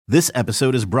This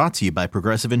episode is brought to you by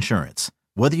Progressive Insurance.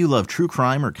 Whether you love true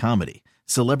crime or comedy,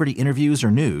 celebrity interviews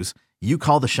or news, you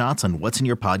call the shots on what's in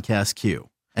your podcast queue.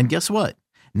 And guess what?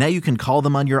 Now you can call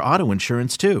them on your auto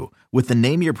insurance too with the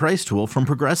Name Your Price tool from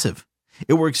Progressive.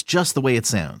 It works just the way it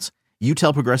sounds. You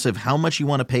tell Progressive how much you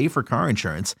want to pay for car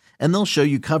insurance, and they'll show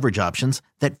you coverage options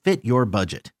that fit your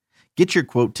budget. Get your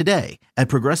quote today at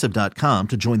Progressive.com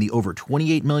to join the over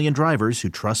 28 million drivers who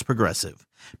trust Progressive.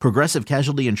 Progressive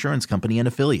Casualty Insurance Company and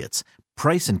Affiliates.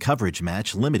 Price and coverage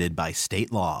match limited by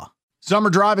state law. Summer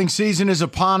driving season is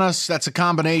upon us. That's a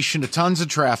combination of tons of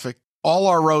traffic, all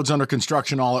our roads under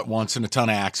construction all at once, and a ton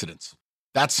of accidents.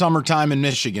 That's summertime in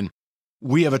Michigan.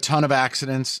 We have a ton of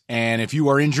accidents, and if you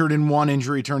are injured in one,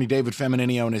 injury attorney David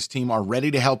Femininio and his team are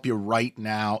ready to help you right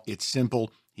now. It's simple.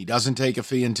 He doesn't take a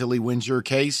fee until he wins your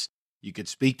case. You could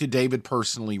speak to David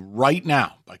personally right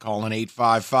now by calling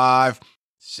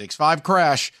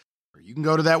 855-65-CRASH, or you can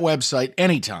go to that website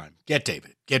anytime.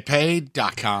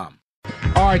 GetDavid.GetPaid.com.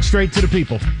 All right, straight to the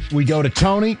people. We go to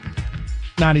Tony,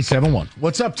 97.1.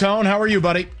 What's up, Tone? How are you,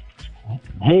 buddy?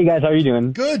 Hey, guys. How are you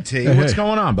doing? Good, T. What's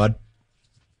going on, bud?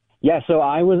 Yeah, so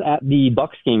I was at the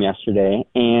Bucks game yesterday,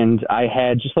 and I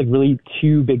had just really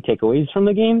two big takeaways from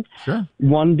the game. Sure.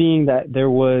 One being that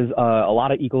there was a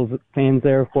lot of Eagles fans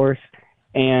there, of course,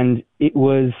 and it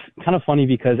was kind of funny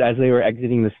because as they were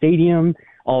exiting the stadium,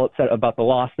 all upset about the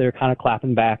loss, they were kind of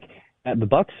clapping back at the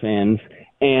Bucks fans,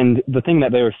 and the thing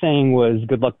that they were saying was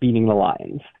good luck beating the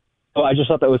Lions. So I just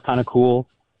thought that was kind of cool.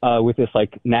 With this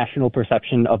national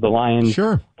perception of the Lions,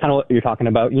 sure, kind of what you're talking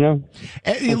about, you know.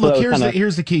 Look,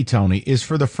 here's the key, Tony. Is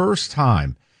for the first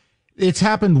time, it's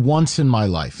happened once in my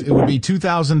life. It would be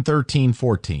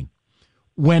 2013-14,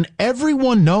 when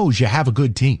everyone knows you have a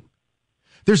good team.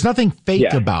 There's nothing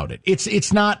fake about it.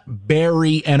 It's not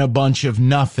Barry and a bunch of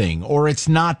nothing, or it's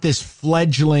not this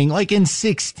fledgling like in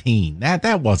 16.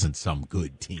 That wasn't some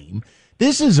good team.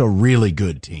 This is a really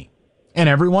good team, and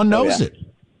everyone knows it.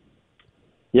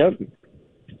 Yep.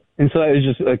 And so it was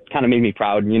just kind of made me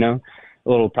proud, you know, a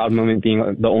little proud moment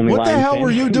being the only What the Lions hell fan. were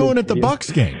you doing at the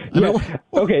Bucks game?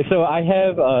 Okay, so I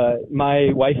have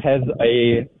my wife has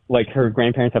her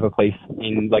grandparents have a place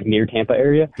in near Tampa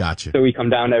area. Gotcha. So we come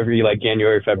down every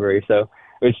January, February. So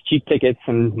it was cheap tickets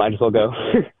and might as well go.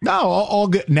 No, all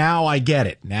good. Now I get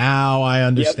it. Now I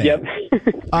understand.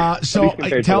 Yep. So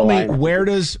tell me, where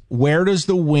does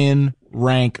the win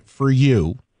rank for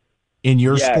you in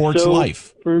your sports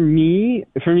life? For me,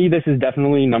 this is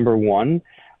definitely number one.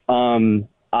 I've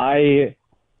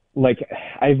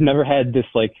never had this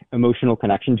emotional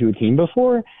connection to a team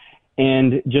before,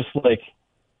 and just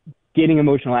getting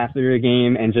emotional after a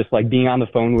game and just being on the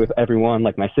phone with everyone,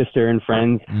 my sister and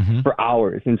friends for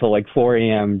hours until 4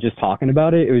 a.m. just talking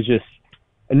about it. It was just,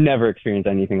 I never experienced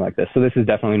anything like this. So this is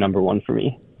definitely number one for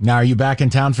me. Now, are you back in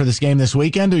town for this game this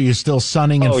weekend, or are you still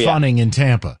sunning and funning in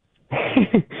Tampa?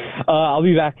 I'll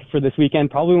be back for this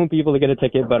weekend. Probably won't be able to get a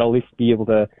ticket, but I'll at least be able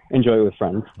to enjoy it with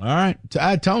friends. All right.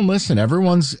 Tone, listen,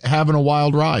 everyone's having a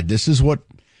wild ride.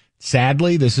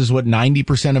 Sadly, this is what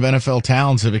 90% of NFL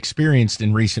towns have experienced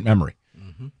in recent memory.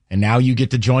 Mm-hmm. And now you get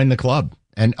to join the club.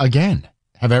 And again,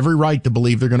 have every right to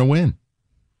believe they're going to win.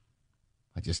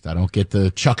 I don't get the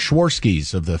Chuck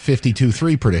Schwarskys of the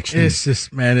 52-3 prediction. It's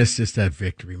just that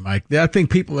victory, Mike. I think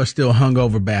people are still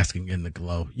hungover basking in the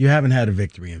glow. You haven't had a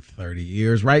victory in 30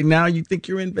 years. Right now, you think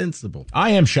you're invincible. I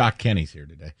am shocked Kenny's here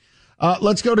today.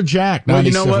 Let's go to Jack. Well,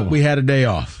 you know what? We had a day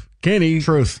off. Kenny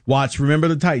Truth. watched Remember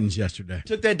the Titans yesterday.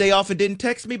 Took that day off and didn't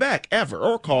text me back ever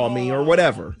or call me or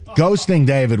whatever. Ghosting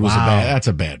David was that's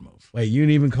a bad move. Wait, you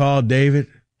didn't even call David?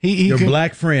 Your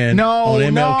black friend on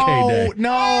MLK Day.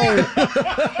 No.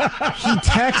 He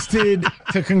texted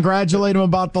to congratulate him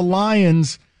about the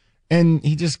Lions, and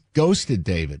he just ghosted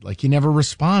David. He never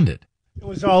responded. It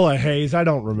was all a haze. I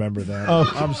don't remember that.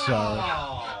 Oh. I'm sorry.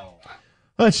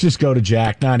 Let's just go to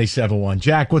Jack, 97.1.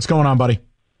 Jack, what's going on, buddy?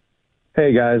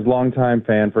 Hey, guys. Longtime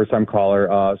fan, first-time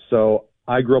caller. So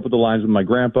I grew up with the Lions with my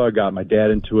grandpa, got my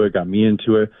dad into it, got me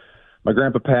into it. My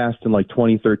grandpa passed in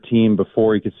 2013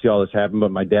 before he could see all this happen, but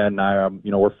my dad and I,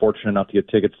 were fortunate enough to get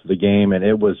tickets to the game, and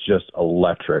it was just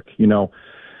electric.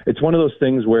 It's one of those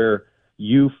things where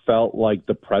you felt like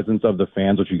the presence of the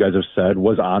fans, which you guys have said,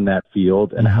 was on that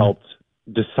field and helped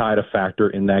decide a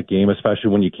factor in that game, especially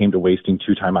when you came to wasting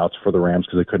 2 timeouts for the Rams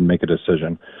because they couldn't make a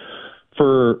decision.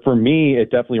 For me,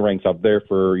 it definitely ranks up there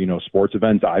for, sports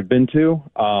events I've been to,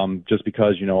 just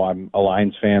because, I'm a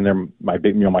Lions fan. They're my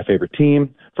favorite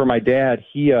team. For my dad,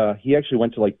 he actually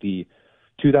went to the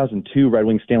 2002 Red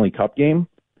Wings Stanley Cup game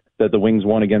that the Wings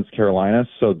won against Carolina.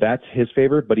 So that's his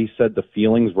favorite, but he said the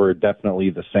feelings were definitely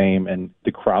the same and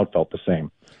the crowd felt the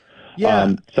same.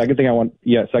 Yeah. Second thing I want,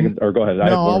 or go ahead.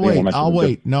 No, I'll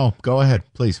wait. No, go ahead,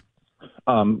 please.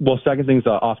 Well, second thing's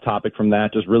off topic from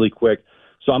that, just really quick.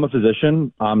 So I'm a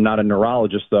physician. I'm not a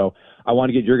neurologist, though. I want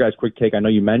to get your guys' quick take. I know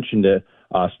you mentioned it.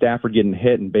 Stafford getting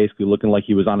hit and basically looking like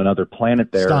he was on another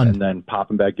planet there, stunned. And then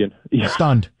popping back in. Yeah.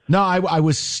 Stunned. No, I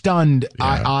was stunned.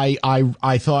 Yeah.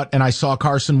 I thought, and I saw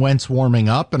Carson Wentz warming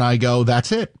up, and I go,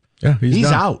 that's it. Yeah,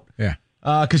 he's out. Yeah.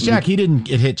 Because, Jack, he didn't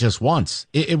get hit just once.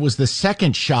 It was the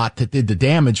second shot that did the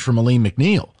damage from Aleem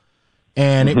McNeil.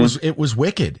 And it was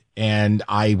wicked. And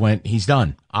I went, he's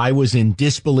done. I was in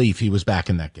disbelief he was back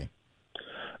in that game.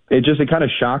 It kind of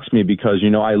shocks me because,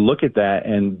 I look at that,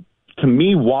 and to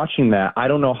me, watching that, I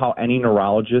don't know how any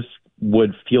neurologist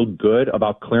would feel good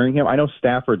about clearing him. I know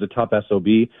Stafford's a tough SOB.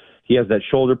 He has that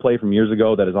shoulder play from years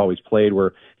ago that has always played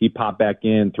where he popped back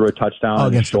in, threw a touchdown.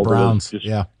 Against the Browns.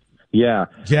 Yeah.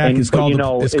 Jack, it's called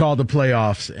the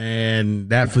playoffs, and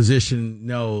that physician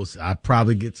knows I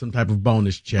probably get some type of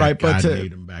bonus check. Right,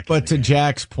 but to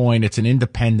Jack's point, it's an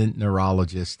independent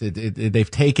neurologist. They've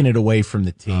taken it away from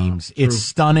the teams. It's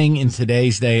stunning in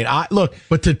today's day.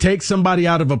 But to take somebody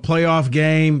out of a playoff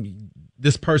game,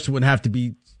 this person would have to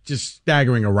be just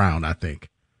staggering around, I think,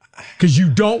 because you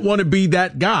don't want to be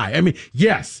that guy. I mean,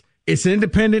 yes, it's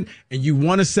independent, and you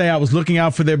want to say I was looking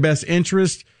out for their best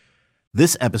interest.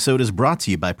 This episode is brought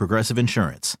to you by Progressive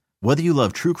Insurance. Whether you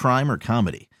love true crime or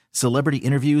comedy, celebrity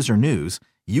interviews or news,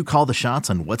 you call the shots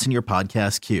on what's in your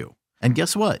podcast queue. And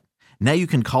guess what? Now you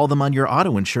can call them on your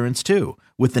auto insurance too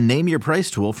with the Name Your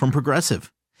Price tool from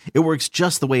Progressive. It works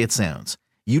just the way it sounds.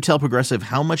 You tell Progressive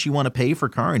how much you want to pay for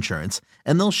car insurance,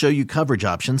 and they'll show you coverage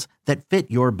options that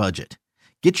fit your budget.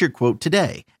 Get your quote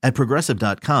today at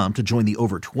Progressive.com to join the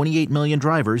over 28 million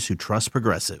drivers who trust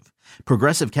Progressive.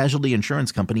 Progressive Casualty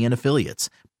Insurance Company and Affiliates.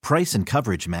 Price and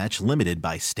coverage match limited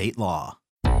by state law.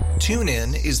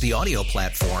 TuneIn is the audio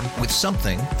platform with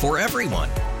something for everyone.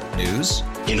 News.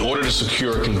 In order to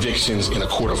secure convictions in a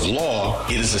court of law,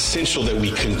 it is essential that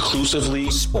we conclusively.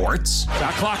 Sports.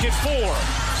 Got clock at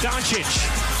 4.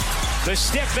 Doncic. The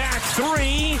step back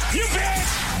 3. You bet.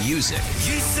 Music.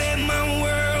 You set my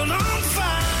world on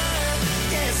fire.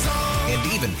 Yes,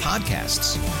 and even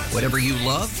podcasts. Whatever you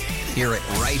love, hear it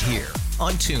right here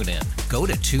on TuneIn. Go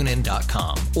to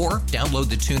TuneIn.com or download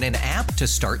the TuneIn app to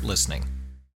start listening.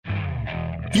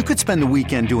 You could spend the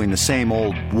weekend doing the same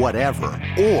old whatever,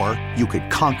 or you could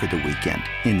conquer the weekend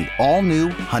in the all-new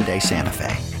Hyundai Santa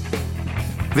Fe.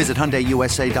 Visit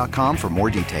HyundaiUSA.com for more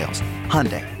details.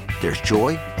 Hyundai, there's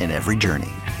joy in every journey.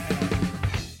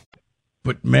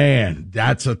 But, man,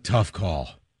 that's a tough call.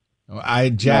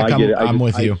 Jack, I'm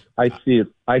with you. I see it.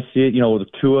 With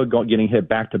Tua getting hit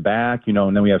back to back,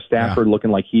 and then we have Stafford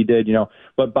looking like he did,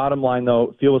 But bottom line,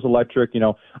 though, field was electric.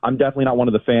 I'm definitely not one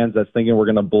of the fans that's thinking we're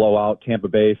going to blow out Tampa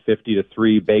Bay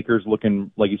 50-3. Baker's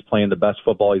looking like he's playing the best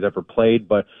football he's ever played.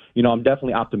 But, I'm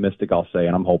definitely optimistic, I'll say,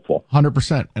 and I'm hopeful.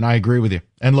 100%. And I agree with you.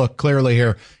 And look, clearly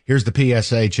here's the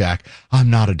PSA, Jack. I'm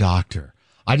not a doctor.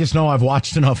 I just know I've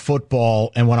watched enough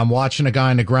football, and when I'm watching a guy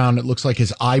on the ground, it looks like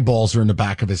his eyeballs are in the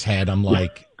back of his head. I'm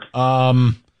like,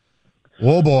 oh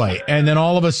boy. And then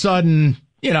all of a sudden,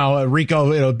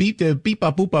 Rico, beep, beep,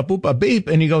 up, boop, up, boop, up, beep.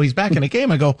 And he's back in the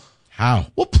game. I go, how?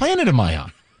 What planet am I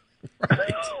on?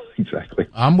 Right. Exactly.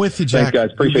 I'm with you, Jack. Thanks,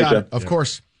 guys. Appreciate you. Of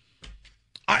course.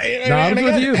 I'm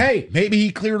with you. Hey, maybe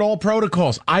he cleared all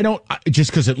protocols. Just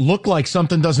because it looked like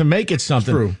something doesn't make it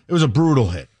something. True. It was a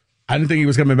brutal hit. I didn't think he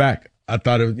was coming back. I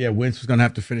thought Wentz was going to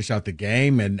have to finish out the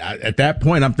game. And at that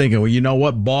point, I'm thinking, well, you know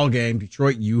what? Ball game,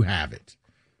 Detroit, you have it.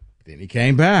 Then he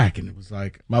came back, and it was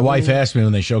like. My wife asked me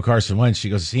when they show Carson Wentz, she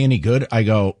goes, is he any good? I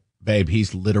go, babe,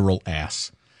 he's literal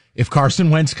ass. If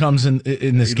Carson Wentz comes in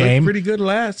this game. Pretty good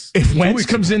last. If Wentz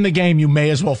comes in the game, you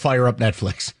may as well fire up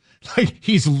Netflix. Like,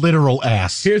 he's literal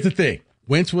ass. Here's the thing.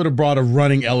 Wentz would have brought a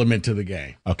running element to the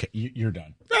game. Okay, you're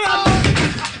done.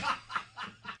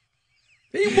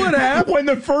 He would have. When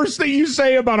the first thing you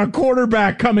say about a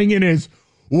quarterback coming in is,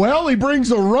 well, he brings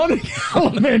a running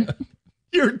element,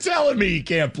 you're telling me he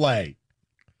can't play.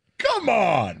 Come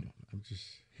on.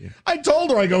 I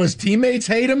told her, I go, his teammates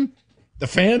hate him. The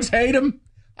fans hate him.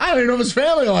 I don't even know if his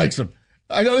family likes him.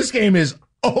 I go, this game is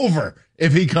over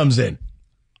if he comes in.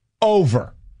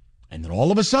 Over. And then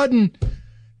all of a sudden,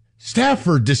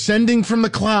 Stafford descending from the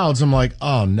clouds. I'm like,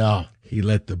 oh, no. He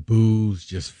let the booze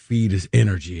just feed his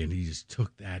energy, and he just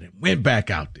took that and went back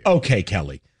out there. Okay,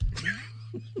 Kelly.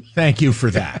 Thank you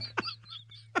for that.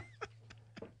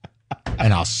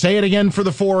 And I'll say it again for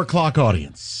the 4 o'clock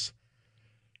audience.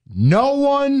 No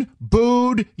one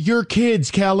booed your kids,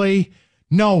 Kelly.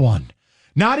 No one.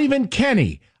 Not even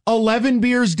Kenny, 11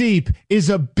 beers deep, is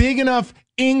a big enough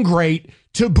ingrate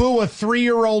to boo a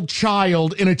 3-year-old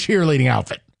child in a cheerleading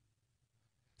outfit.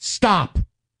 Stop.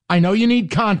 I know you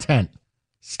need content.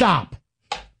 Stop.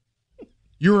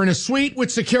 You were in a suite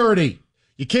with security.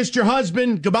 You kissed your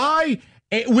husband goodbye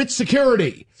with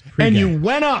security. And you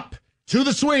went up to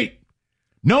the suite.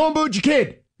 No one booed your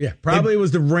kid. Yeah, probably it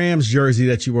was the Rams jersey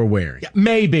that you were wearing. Yeah,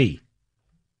 maybe.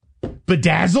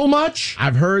 Bedazzle much?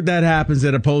 I've heard that happens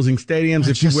at opposing stadiums.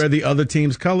 If you wear the other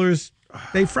team's colors,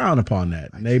 they frown upon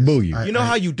that. And they boo you. You know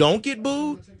how you don't get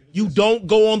booed? You don't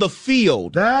go on the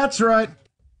field. That's right.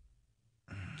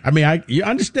 I mean, you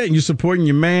understand you're supporting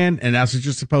your man, and that's what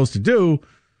you're supposed to do.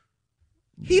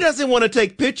 He doesn't want to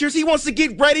take pictures. He wants to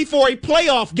get ready for a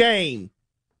playoff game.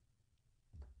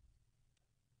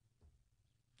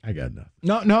 I got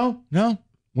nothing. No.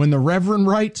 When the Reverend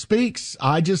Wright speaks,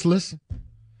 I just listen.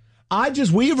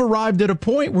 We have arrived at a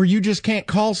point where you just can't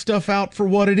call stuff out for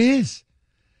what it is.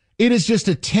 It is just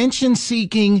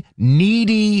attention-seeking,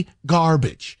 needy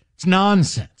garbage. It's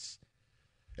nonsense.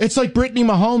 It's like Brittany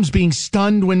Mahomes being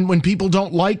stunned when people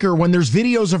don't like her, when there's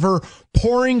videos of her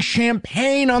pouring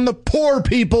champagne on the poor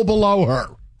people below her.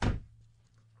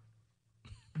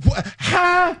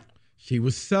 Huh? She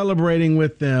was celebrating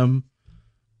with them.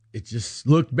 It just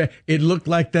looked bad. It looked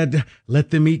like that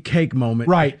let them eat cake moment.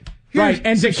 Right.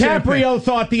 And DiCaprio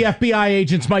thought the FBI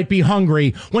agents might be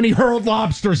hungry when he hurled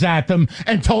lobsters at them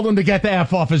and told them to get the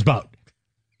F off his boat.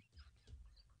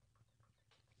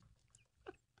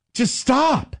 Just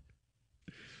stop.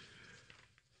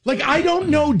 Like, I don't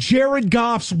know Jared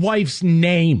Goff's wife's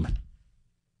name.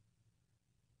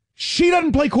 She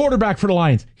doesn't play quarterback for the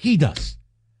Lions. He does.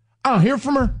 I don't hear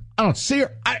from her. I don't see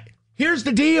her. Here's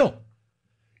the deal.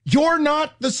 You're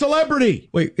not the celebrity.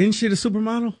 Wait, isn't she the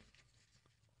supermodel?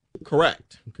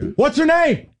 Correct. Okay. What's her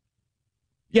name?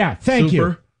 Yeah, thank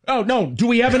you. Oh, no. Do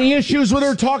we have any issues with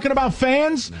her talking about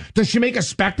fans? No. Does she make a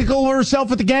spectacle of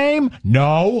herself at the game?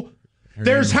 No.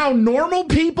 There's how normal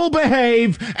people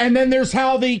behave, and then there's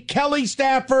how the Kelly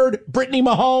Stafford, Brittany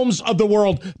Mahomes of the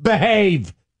world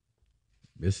behave.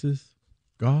 Mrs.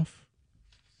 Goff?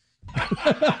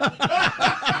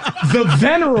 The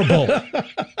venerable.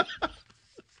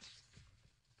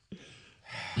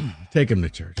 Take him to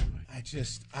church,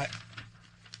 Mike.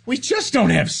 We just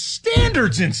don't have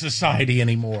standards in society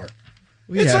anymore.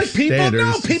 It's like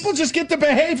people just get to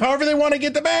behave however they want to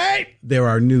get to behave. There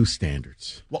are new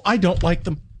standards. Well, I don't like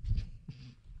them.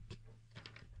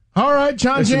 All right,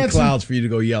 John There's Jansen. some clouds for you to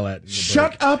go yell at.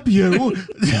 Shut up, you.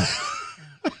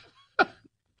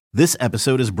 This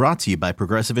episode is brought to you by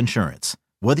Progressive Insurance.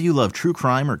 Whether you love true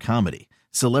crime or comedy,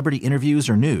 celebrity interviews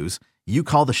or news, you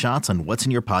call the shots on what's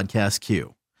in your podcast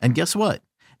queue. And guess what?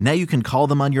 Now you can call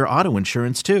them on your auto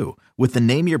insurance too with the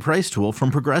Name Your Price tool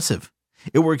from Progressive.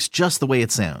 It works just the way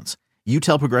it sounds. You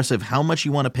tell Progressive how much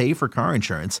you want to pay for car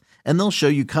insurance, and they'll show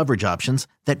you coverage options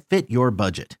that fit your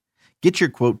budget. Get your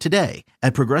quote today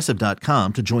at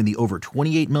Progressive.com to join the over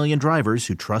 28 million drivers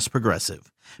who trust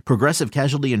Progressive. Progressive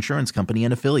Casualty Insurance Company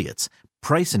and Affiliates.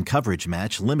 Price and coverage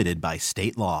match limited by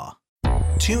state law.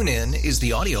 TuneIn is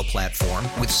the audio platform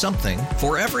with something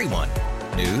for everyone.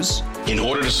 News. In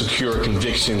order to secure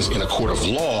convictions in a court of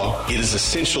law, it is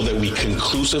essential that we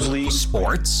conclusively.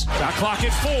 Sports. Got clock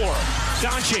at 4.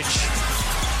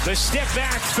 Doncic. The step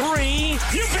back 3.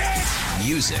 You bet.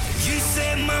 Music. You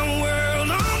set my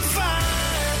world on fire.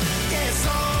 Yes,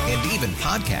 and even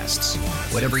podcasts.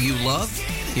 Whatever you love,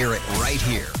 hear it right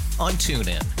here on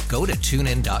TuneIn. Go to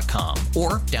TuneIn.com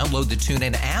or download the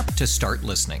TuneIn app to start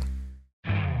listening.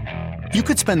 You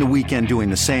could spend the weekend doing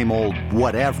the same old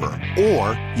whatever,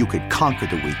 or you could conquer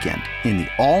the weekend in the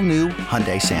all-new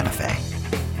Hyundai Santa Fe.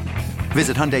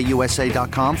 Visit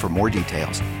HyundaiUSA.com for more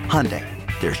details. Hyundai,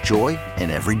 there's joy in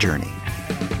every journey.